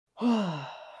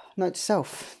Note to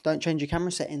self, don't change your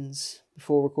camera settings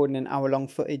before recording an hour-long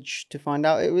footage to find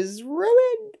out it was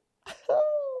ruined.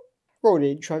 Roll the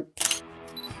intro.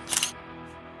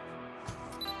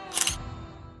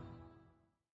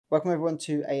 Welcome everyone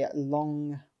to a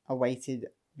long-awaited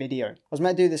video. I was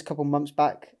meant to do this a couple months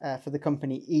back for the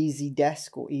company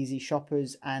EzDesk or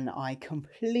EzShoppers, and I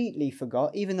completely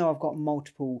forgot, even though I've got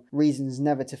multiple reasons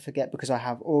never to forget, because I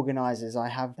have organizers. I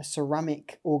have a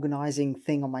ceramic organizing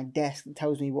thing on my desk that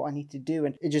tells me what I need to do,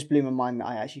 and it just blew my mind that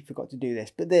I actually forgot to do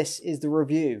this. But this is the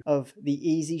review of the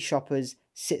EzShoppers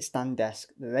sit-stand desk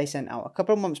that they sent out a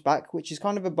couple of months back, which is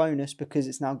kind of a bonus because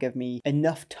it's now given me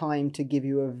enough time to give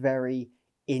you a very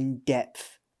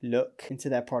in-depth look into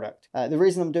their product. The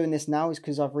reason I'm doing this now is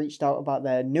because I've reached out about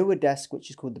their newer desk,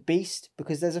 which is called the Beast,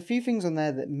 because there's a few things on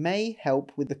there that may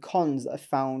help with the cons that I've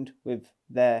found with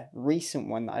their recent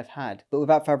one that I've had. But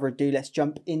without further ado, let's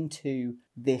jump into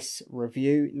this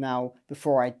review. Now,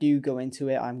 before I do go into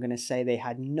it, I'm going to say they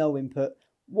had no input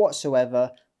whatsoever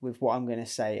with what I'm going to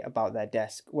say about their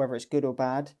desk. Whether it's good or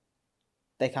bad,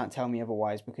 they can't tell me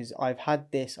otherwise, because I've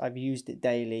had this, I've used it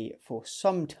daily for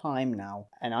some time now,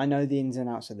 and I know the ins and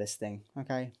outs of this thing,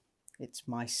 okay? It's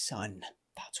my son.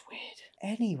 That's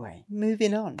weird. Anyway,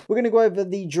 moving on. We're going to go over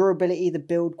the durability, the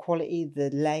build quality,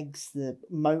 the legs, the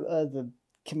motor, the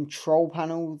control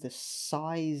panel, the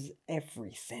size,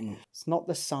 everything. It's not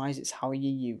the size, it's how you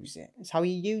use it. It's how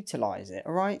you utilize it,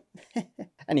 all right?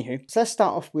 Anywho, so let's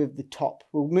start off with the top.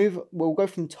 We'll go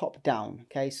from top down,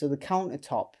 okay? So the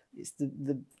countertop, it's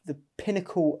the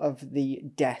pinnacle of the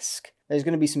desk. There's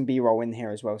going to be some B-roll in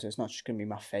here as well, so it's not just going to be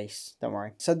my face, don't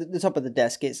worry. So the top of the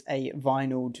desk, it's a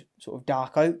vinyled sort of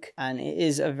dark oak, and it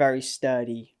is a very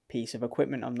sturdy piece of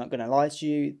equipment. I'm not going to lie to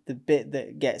you. The bit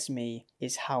that gets me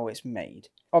is how it's made.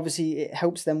 Obviously, it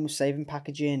helps them with saving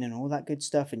packaging and all that good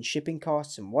stuff and shipping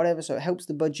costs and whatever, so it helps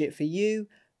the budget for you,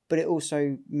 but it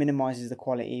also minimizes the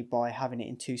quality by having it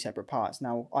in two separate parts.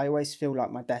 Now, I always feel like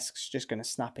my desk's just going to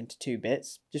snap into two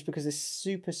bits, just because there's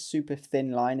super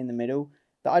thin line in the middle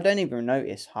that I don't even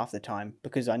notice half the time,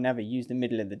 because I never use the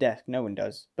middle of the desk. No one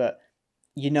does, but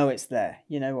you know it's there.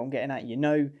 You know what I'm getting at. You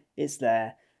know it's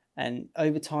there, and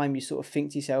over time you sort of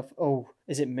think to yourself, oh,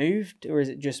 is it moved or is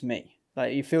it just me?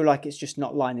 Like, you feel like it's just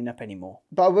not lining up anymore.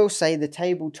 But I will say the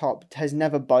tabletop has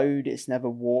never bowed, it's never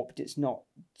warped, it's not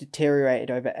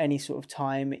deteriorated over any sort of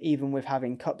time, even with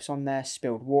having cups on there,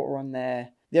 spilled water on there.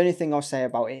 The only thing I'll say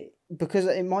about it, because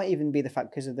it might even be the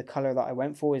fact because of the colour that I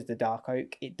went for is the dark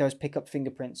oak, it does pick up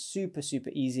fingerprints super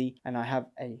easy, and I have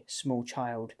a small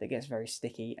child that gets very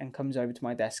sticky and comes over to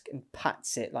my desk and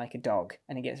pats it like a dog,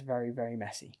 and it gets very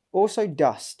messy. Also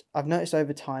dust. I've noticed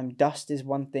over time dust is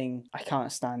one thing I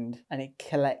can't stand, and it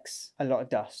collects a lot of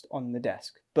dust on the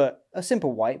desk. But a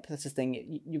simple wipe, that's the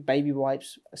thing, your baby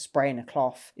wipes, a spray in a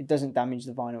cloth, it doesn't damage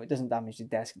the vinyl, it doesn't damage the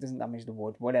desk, it doesn't damage the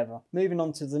wood, whatever. Moving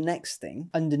on to the next thing,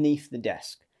 underneath the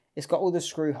desk. It's got all the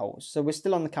screw holes. So we're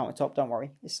still on the countertop, don't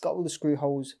worry. It's got all the screw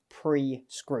holes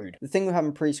pre-screwed. The thing with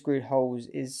having pre-screwed holes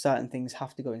is certain things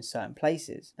have to go in certain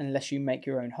places, unless you make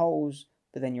your own holes,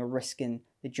 but then you're risking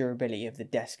the durability of the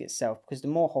desk itself, because the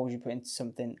more holes you put into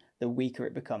something, the weaker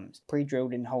it becomes.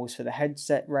 Pre-drilled in holes for the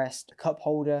headset rest, the cup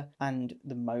holder, and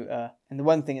the motor. And the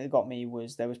one thing that got me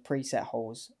was there was preset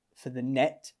holes for the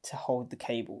net to hold the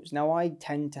cables. Now, I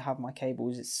tend to have my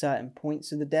cables at certain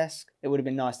points of the desk. It would have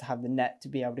been nice to have the net to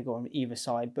be able to go on either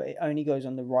side, but it only goes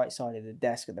on the right side of the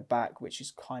desk at the back, which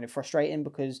is kind of frustrating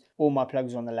because all my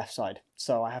plugs are on the left side.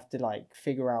 So I have to like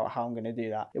figure out how I'm going to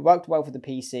do that. It worked well for the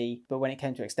PC, but when it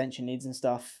came to extension leads and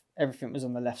stuff, everything was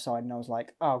on the left side, and I was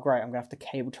like, oh great, I'm gonna have to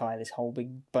cable tie this whole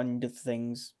big bund of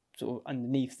things sort of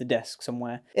underneath the desk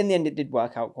somewhere. In the end, it did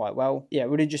work out quite well. Yeah, it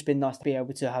would have just been nice to be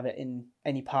able to have it in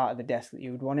any part of the desk that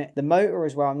you would want it. The motor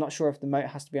as well, I'm not sure if the motor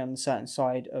has to be on a certain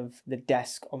side of the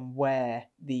desk on where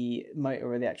the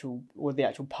motor or the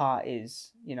actual part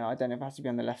is. You know, I don't know if it has to be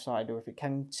on the left side or if it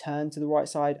can turn to the right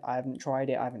side. I haven't tried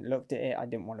it, I haven't looked at it, I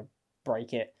didn't want to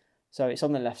break it. So it's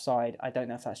on the left side. I don't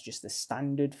know if that's just the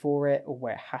standard for it or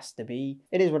where it has to be.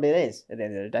 It is what it is at the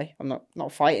end of the day. I'm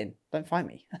not fighting. Don't fight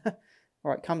me. All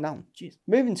right, calm down. Jeez.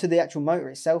 Moving to the actual motor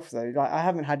itself, though, like, I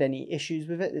haven't had any issues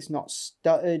with it. It's not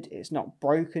stuttered. It's not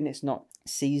broken. It's not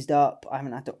seized up. I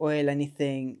haven't had to oil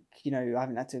anything. You know, I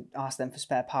haven't had to ask them for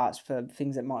spare parts for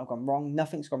things that might have gone wrong.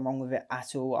 Nothing's gone wrong with it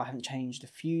at all. I haven't changed a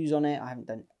fuse on it. I haven't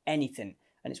done anything.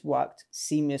 And it's worked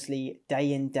seamlessly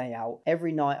day in, day out.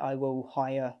 Every night I will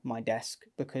hire my desk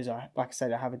because, like I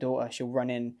said, I have a daughter. She'll run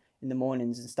in the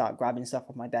mornings and start grabbing stuff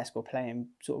off my desk or playing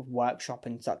sort of workshop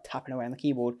and start tapping away on the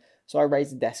keyboard. So I raise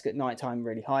the desk at night time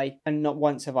really high, and not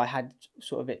once have I had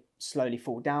sort of it slowly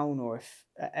fall down or if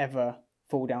ever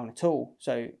fall down at all.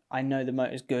 So I know the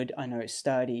motor's good, I know it's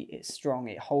sturdy, it's strong,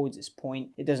 it holds its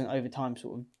point, it doesn't over time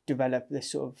sort of develop this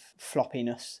sort of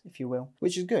floppiness, if you will,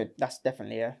 which is good. That's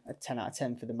definitely a 10 out of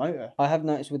 10 for the motor. I have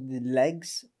noticed with the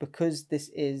legs, because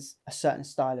this is a certain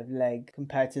style of leg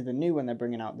compared to the new one they're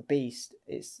bringing out, the Beast,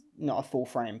 it's not a full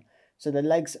frame. So the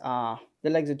legs are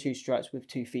 2 struts with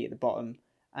 2 feet at the bottom,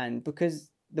 and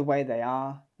because the way they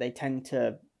are, they tend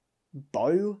to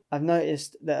bow. I've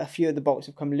noticed that a few of the bolts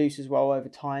have come loose as well over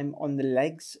time on the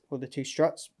legs, or the 2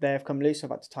 struts. They have come loose. I've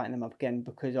had to tighten them up again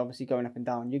because obviously going up and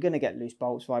down, you're going to get loose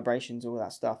bolts, vibrations, all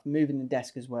that stuff. Moving the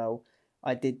desk as well,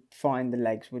 I did find the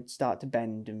legs would start to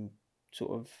bend and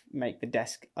sort of make the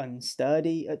desk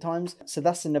unsturdy at times. So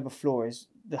that's another flaw, is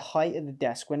the height of the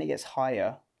desk. When it gets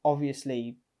higher,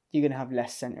 obviously you're going to have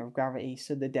less center of gravity,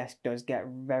 so the desk does get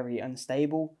very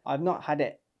unstable. I've not had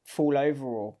it fall over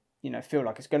or feel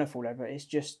like it's going to fall over. It's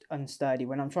just unsturdy.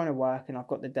 When I'm trying to work and I've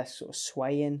got the desk sort of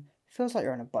swaying, it feels like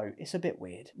you're on a boat. It's a bit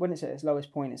weird. When it's at its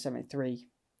lowest point at 73,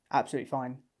 absolutely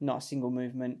fine. Not a single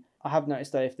movement. I have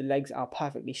noticed though, if the legs are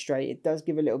perfectly straight, it does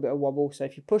give a little bit of wobble. So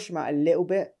if you push them out a little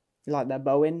bit, like they're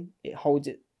bowing, it holds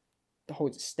it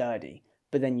sturdy.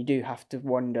 But then you do have to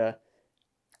wonder,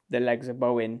 the legs are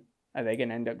bowing, are they going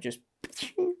to end up just...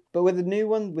 But with the new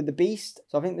one, with the Beast,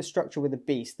 so I think the structure with the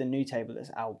Beast, the new table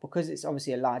that's out, because it's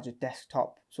obviously a larger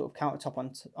desktop sort of countertop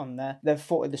on there, they've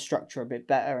thought of the structure a bit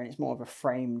better, and it's more of a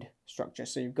framed structure.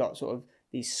 So you've got sort of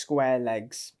these square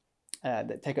legs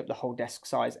that take up the whole desk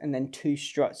size, and then 2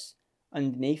 struts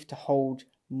underneath to hold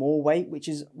more weight, which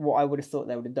is what I would have thought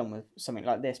they would have done with something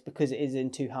like this. Because it is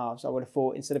in 2 halves, I would have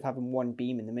thought instead of having one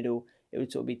beam in the middle, it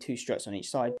would sort of be 2 struts on each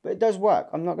side. But it does work,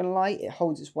 I'm not going to lie. It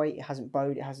holds its weight, it hasn't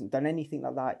bowed, it hasn't done anything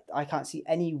like that. I can't see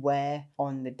any wear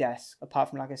on the desk, apart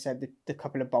from, like I said, the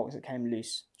couple of bolts that came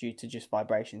loose due to just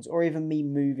vibrations, or even me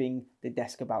moving the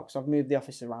desk about, because I've moved the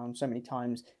office around so many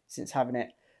times since having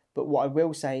it. But what I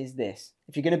will say is this: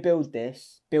 if you're going to build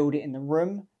this, build it in the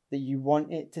room that you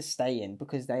want it to stay in,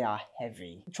 because they are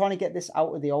heavy. Trying to get this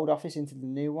out of the old office into the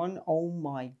new one, oh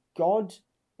my god,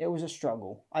 it was a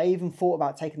struggle. I even thought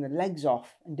about taking the legs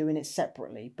off and doing it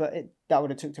separately, but that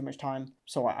would have took too much time.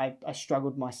 So I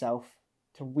struggled myself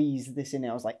to wheeze this in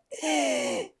there. I was like,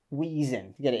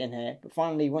 wheezing to get it in here. But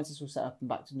finally, once it's all set up and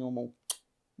back to normal,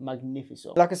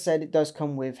 magnificent. Like I said, it does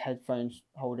come with headphone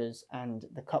holders and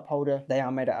the cup holder. They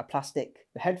are made out of plastic.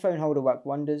 The headphone holder worked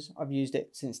wonders. I've used it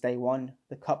since day one.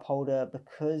 The cup holder,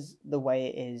 because the way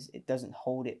it is, it doesn't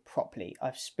hold it properly.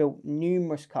 I've spilt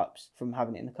numerous cups from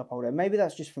having it in the cup holder. Maybe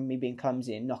that's just from me being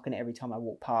clumsy and knocking it every time I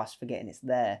walk past, forgetting it's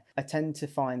there. I tend to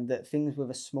find that things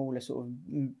with a smaller sort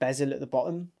of bezel at the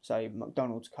bottom, so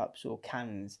McDonald's cups or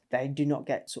cans, they do not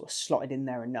get sort of slotted in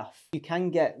there enough. You can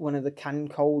get one of the can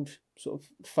cold sort of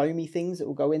foamy things that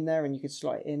will go in there and you could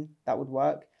slot it in. That would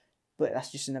work, but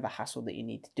that's just another hassle that you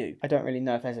need to do. I don't really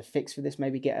know if there's a fix for this.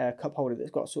 Maybe get a cup holder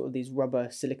that's got sort of these rubber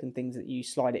silicone things that you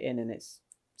slide it in and it's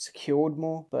secured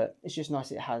more, but it's just nice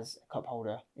it has a cup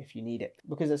holder if you need it.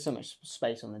 Because there's so much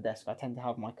space on the desk, I tend to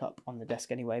have my cup on the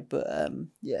desk anyway. But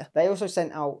yeah, they also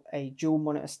sent out a dual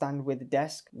monitor stand with the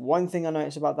desk. One thing I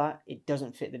noticed about that, it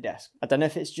doesn't fit the desk. I don't know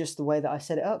if it's just the way that I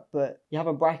set it up, but you have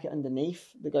a bracket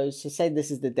underneath that goes, so say this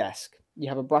is the desk, you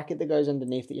have a bracket that goes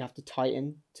underneath that you have to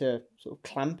tighten to sort of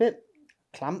clamp,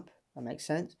 that makes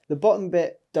sense. The bottom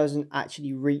bit doesn't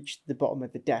actually reach the bottom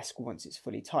of the desk once it's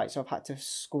fully tight. So I've had to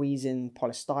squeeze in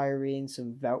polystyrene,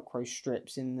 some Velcro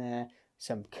strips in there,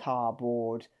 some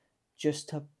cardboard, just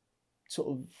to sort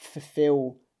of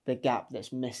fulfill the gap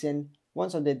that's missing.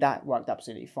 Once I did that, it worked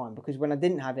absolutely fine, because when I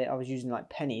didn't have it, I was using like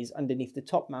pennies underneath the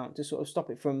top mount to sort of stop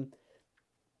it from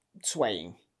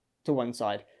swaying to one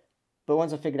side. But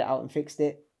once I figured it out and fixed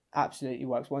it, absolutely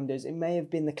works wonders. It may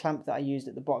have been the clamp that I used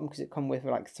at the bottom, because it come with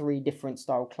like 3 different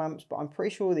style clamps, but I'm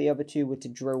pretty sure the other 2 were to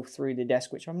drill through the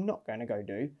desk, which I'm not going to go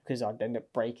do because I'd end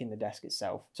up breaking the desk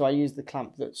itself. So I used the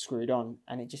clamp that's screwed on,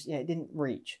 and it just, yeah, it didn't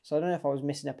reach. So I don't know if I was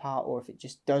missing a part or if it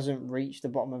just doesn't reach the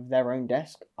bottom of their own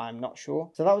desk. I'm not sure.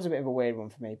 So that was a bit of a weird one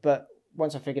for me, but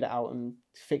once I figured it out and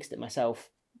fixed it myself,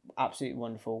 absolutely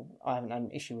wonderful. I haven't had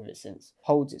an issue with it since.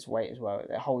 Holds its weight as well.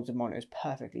 It holds the monitors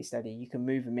perfectly steady. You can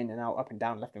move them in and out, up and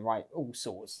down, left and right, all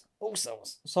sorts.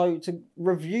 So to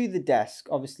review the desk,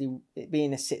 obviously it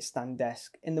being a sit-stand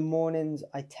desk, in the mornings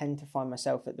I tend to find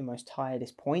myself at the most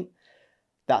tiredest point.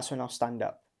 That's when I'll stand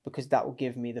up, because that will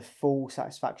give me the full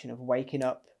satisfaction of waking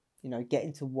up, you know,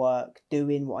 getting to work,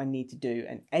 doing what I need to do.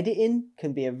 And editing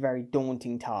can be a very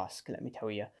daunting task, let me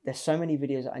tell you. There's so many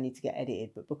videos that I need to get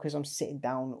edited, but because I'm sitting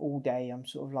down all day, I'm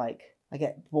sort of like, I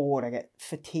get bored, I get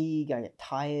fatigued, I get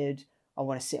tired. I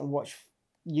want to sit and watch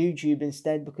YouTube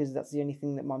instead, because that's the only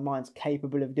thing that my mind's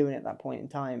capable of doing at that point in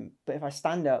time. But if I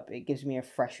stand up, it gives me a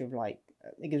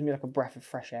breath of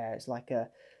fresh air. It's like a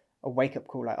wake up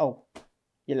call, like, oh,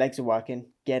 your legs are working,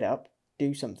 get up,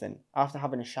 do something. After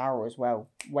having a shower as well,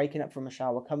 waking up from a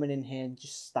shower, coming in here and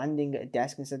just standing at a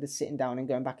desk instead of sitting down and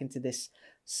going back into this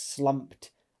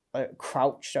slumped,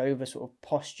 crouched over sort of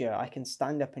posture, I can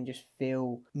stand up and just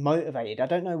feel motivated. I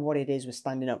don't know what it is with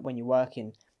standing up when you're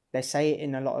working. They say it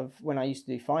in a lot of, when I used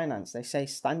to do finance, they say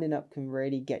standing up can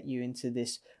really get you into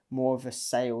this more of a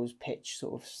sales pitch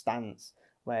sort of stance,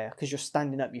 where because you're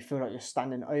standing up, you feel like you're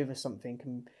standing over something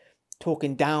and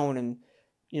talking down and,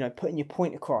 you know, putting your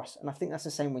point across. And I think that's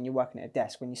the same when you're working at a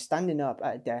desk. When you're standing up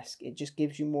at a desk, it just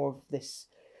gives you more of this,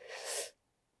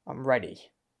 I'm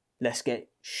ready, let's get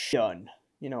done.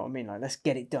 You know what I mean? Like, let's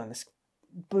get it done. Let's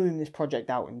boom this project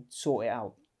out and sort it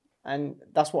out. And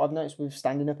that's what I've noticed with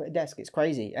standing up at a desk. It's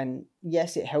crazy. And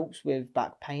yes, it helps with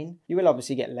back pain. You will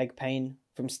obviously get leg pain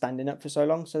from standing up for so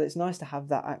long. So it's nice to have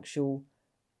that actual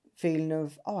feeling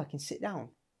of, oh, I can sit down.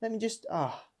 Let me just,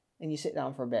 and you sit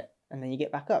down for a bit. And then you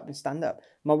get back up and stand up.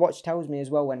 My watch tells me as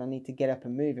well when I need to get up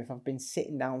and move. If I've been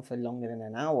sitting down for longer than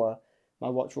an hour, my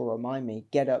watch will remind me,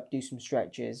 get up, do some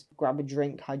stretches, grab a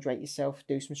drink, hydrate yourself,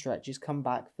 do some stretches, come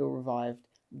back, feel revived,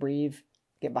 breathe,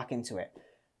 get back into it.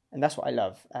 And that's what I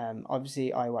love.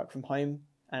 Obviously, I work from home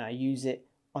and I use it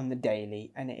on the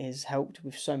daily, and it has helped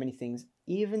with so many things,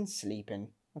 even sleeping.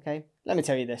 Okay, let me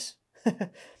tell you this. Have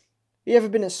you ever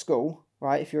been at school,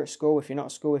 right? If you're at school, if you're not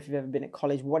at school, if you've ever been at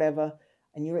college, whatever,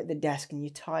 and you're at the desk and you're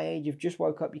tired, you've just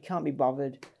woke up, you can't be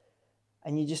bothered,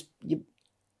 and you just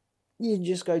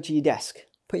go to your desk,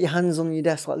 put your hands on your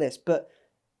desk like this, but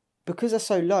because they're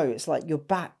so low, it's like your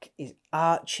back is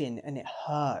arching and it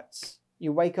hurts.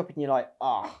 You wake up and you're like,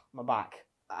 my back,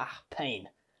 pain.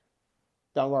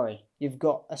 Don't worry, you've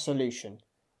got a solution.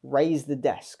 Raise the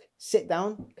desk. Sit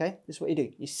down, okay? This is what you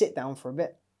do. You sit down for a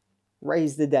bit,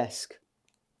 raise the desk,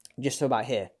 just to about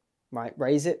here, right?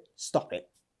 Raise it, stop it.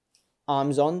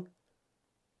 Arms on,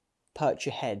 perch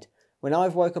your head. When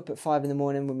I've woke up at 5 in the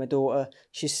morning with my daughter,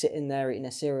 she's sitting there eating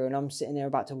her cereal and I'm sitting there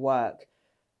about to work,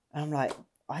 and I'm like,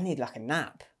 I need like a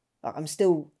nap. Like, I'm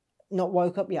still not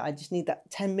woke up yet. I just need that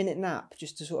 10-minute nap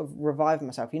just to sort of revive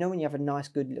myself. You know when you have a nice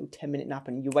good little 10-minute nap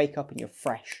and you wake up and you're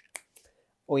fresh?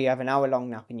 Or you have an hour-long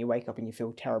nap and you wake up and you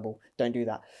feel terrible. Don't do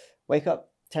that. Wake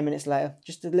up 10 minutes later,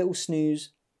 just a little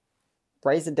snooze.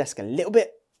 Raise the desk a little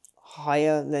bit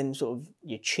higher than sort of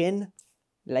your chin.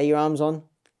 Lay your arms on.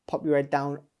 Pop your head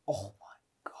down. Oh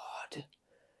my God.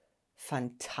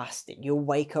 Fantastic. You'll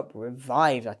wake up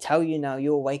revived. I tell you now,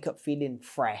 you'll wake up feeling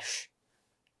fresh.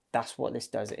 That's what this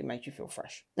does. It makes you feel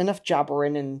fresh. Enough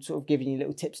jabbering and sort of giving you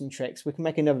little tips and tricks. We can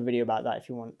make another video about that if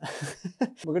you want.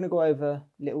 We're going to go over a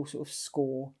little sort of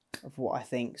score of what I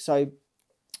think. So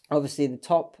obviously the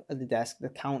top of the desk, the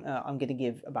counter, I'm going to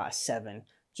give about a 7.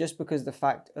 Just because the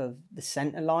fact of the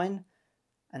center line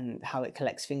and how it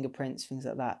collects fingerprints, things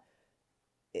like that.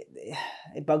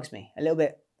 It bugs me a little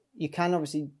bit. You can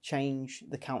obviously change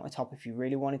the countertop if you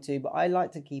really wanted to, but I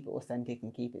like to keep it authentic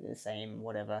and keep it the same,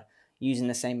 whatever. Using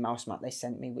the same mouse mat they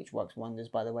sent me, which works wonders,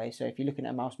 by the way. So if you're looking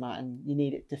at a mouse mat and you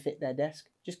need it to fit their desk,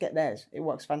 just get theirs. It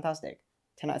works fantastic.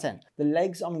 10 out of 10. The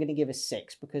legs I'm going to give a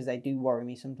 6 because they do worry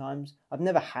me sometimes. I've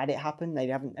never had it happen. They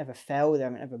haven't ever fell. They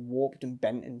haven't ever warped and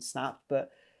bent and snapped. But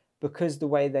because the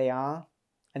way they are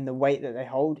and the weight that they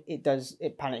hold,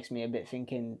 it panics me a bit,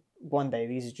 thinking one day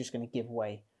these are just going to give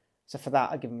way. So for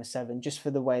that, I give them a 7, just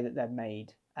for the way that they're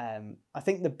made. I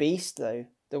think the Beast, though,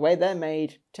 the way they're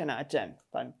made, 10 out of 10.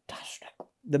 Fantastic.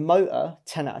 The motor,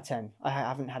 10 out of 10. I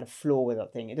haven't had a flaw with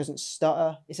that thing. It doesn't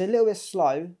stutter. It's a little bit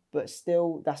slow, but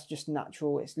still, that's just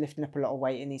natural. It's lifting up a lot of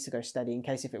weight. It needs to go steady in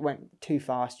case if it went too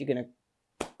fast, you're going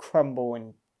to crumble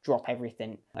and drop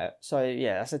everything. So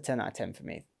yeah, that's a 10 out of 10 for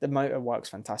me. The motor works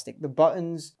fantastic. The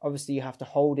buttons, obviously you have to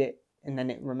hold it and then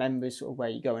it remembers sort of where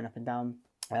you're going up and down.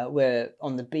 Where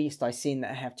on the Beast, I've seen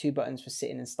that I have 2 buttons for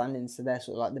sitting and standing, so they're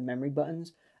sort of like the memory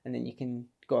buttons, and then you can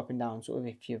go up and down sort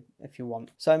of if you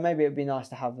want. So maybe it would be nice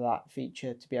to have that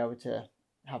feature to be able to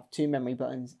have 2 memory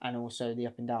buttons and also the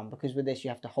up and down, because with this you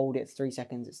have to hold it 3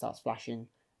 seconds, it starts flashing,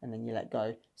 and then you let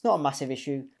go. It's not a massive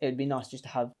issue. It would be nice just to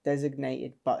have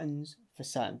designated buttons for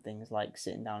certain things like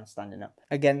sitting down and standing up.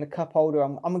 Again, the cup holder,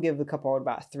 I'm going to give the cup holder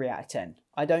about a 3 out of 10.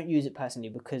 I don't use it personally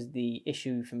because the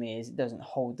issue for me is it doesn't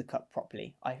hold the cup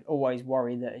properly. I always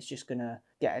worry that it's just going to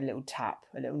get a little tap,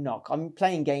 a little knock. I'm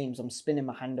playing games, I'm spinning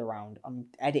my hand around. I'm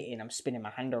editing, I'm spinning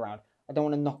my hand around. I don't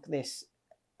want to knock this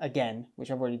again,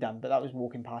 which I've already done, but that was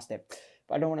walking past it.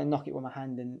 But I don't want to knock it with my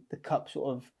hand and the cup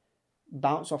sort of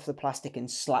bounce off the plastic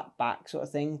and slap back sort of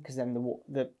thing, because then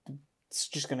the it's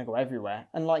just going to go everywhere.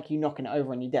 And like you knocking it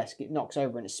over on your desk, it knocks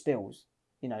over and it spills.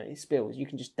 You know, it spills. You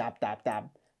can just dab, dab, dab.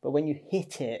 But when you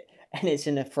hit it and it's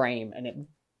in a frame and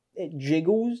it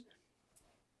jiggles,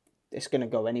 it's going to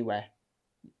go anywhere.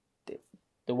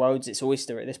 The world's its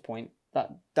oyster at this point.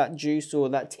 That juice or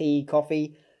that tea,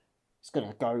 coffee, it's going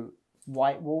to go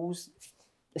white walls.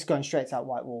 It's going straight to that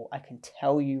white wall. I can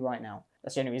tell you right now.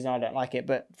 That's the only reason I don't like it.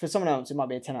 But for someone else, it might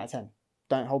be a 10 out of 10.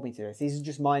 Don't hold me to this. These are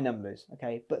just my numbers,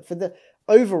 okay? But for the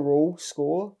overall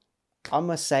score, I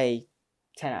must say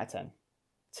 10 out of 10.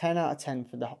 10 out of 10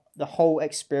 for the whole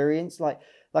experience. Like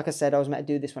I said, I was meant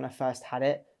to do this when I first had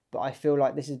it, but I feel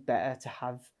like this is better to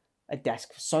have a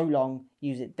desk for so long,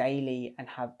 use it daily, and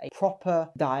have a proper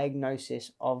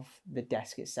diagnosis of the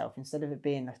desk itself, instead of it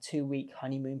being a 2-week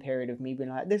honeymoon period of me being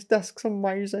like, this desk's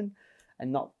amazing,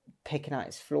 and not picking out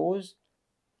its flaws.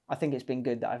 I think it's been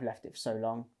good that I've left it for so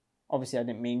long. Obviously, I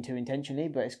didn't mean to intentionally,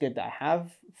 but it's good that I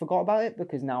have forgot about it,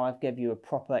 because now I've given you a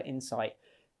proper insight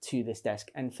to this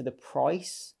desk. And for the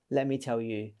price, let me tell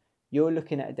you, you're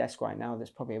looking at a desk right now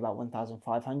that's probably about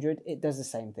 1,500. It does the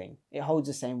same thing. It holds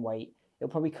the same weight.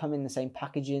 It'll probably come in the same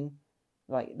packaging.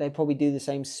 Like, they probably do the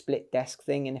same split desk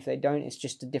thing, and if they don't, it's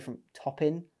just a different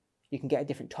topping. You can get a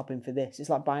different topping for this. It's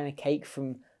like buying a cake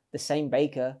from the same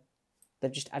baker.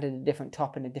 They've just added a different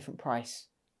top and a different price.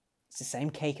 It's the same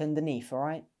cake underneath, all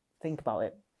right? Think about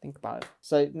it. Think about it.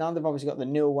 So now they've obviously got the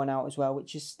newer one out as well,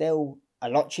 which is still a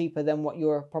lot cheaper than what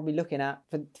you're probably looking at.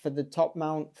 For the top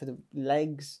mount, for the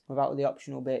legs, without the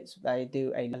optional bits, they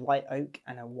do a light oak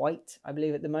and a white, I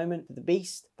believe, at the moment. For the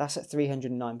Beast, that's at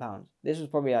 £309. This was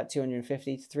probably at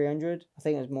 250 to 300. I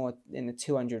think it was more in the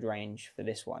 200 range for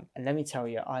this one. And let me tell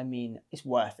you, I mean, it's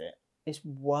worth it. It's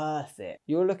worth it.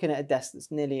 You're looking at a desk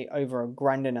that's nearly over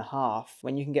 £1,500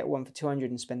 when you can get one for 200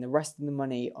 and spend the rest of the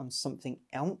money on something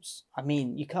else. I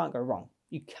mean, you can't go wrong.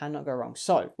 You cannot go wrong.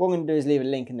 So what I'm going to do is leave a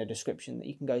link in the description that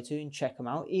you can go to and check them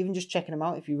out. Even just checking them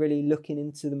out, if you're really looking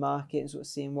into the market and sort of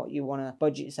seeing what you want to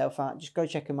budget yourself at, just go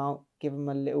check them out. Give them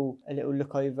a little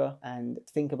look over and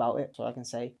think about it. So I can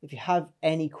say, if you have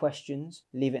any questions,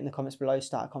 leave it in the comments below.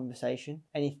 Start a conversation.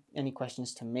 Any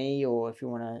questions to me, or if you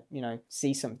want to,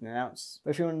 see something else, or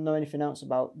if you want to know anything else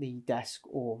about the desk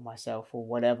or myself or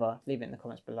whatever, leave it in the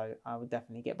comments below. I will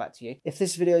definitely get back to you. If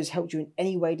this video has helped you in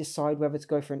any way decide whether to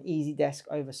go for an easy desk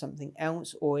over something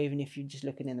else, or even if you're just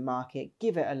looking in the market,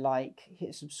 give it a like,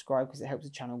 hit subscribe, because it helps the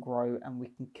channel grow and we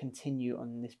can continue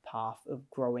on this path of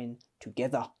growing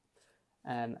together.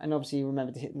 And obviously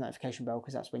remember to hit the notification bell,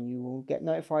 because that's when you will get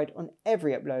notified on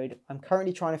every upload. I'm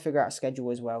currently trying to figure out a schedule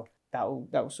as well. That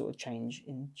will sort of change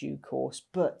in due course.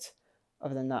 But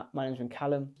other than that, my name's been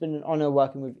Callum. It's been an honour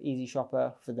working with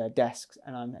EzShopper for their desks,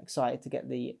 and I'm excited to get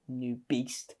the new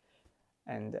Beast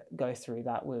and go through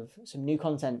that with some new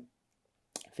content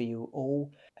for you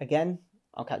all. Again,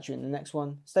 I'll catch you in the next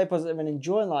one. Stay positive and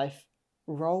enjoy life.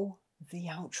 Roll the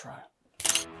outro.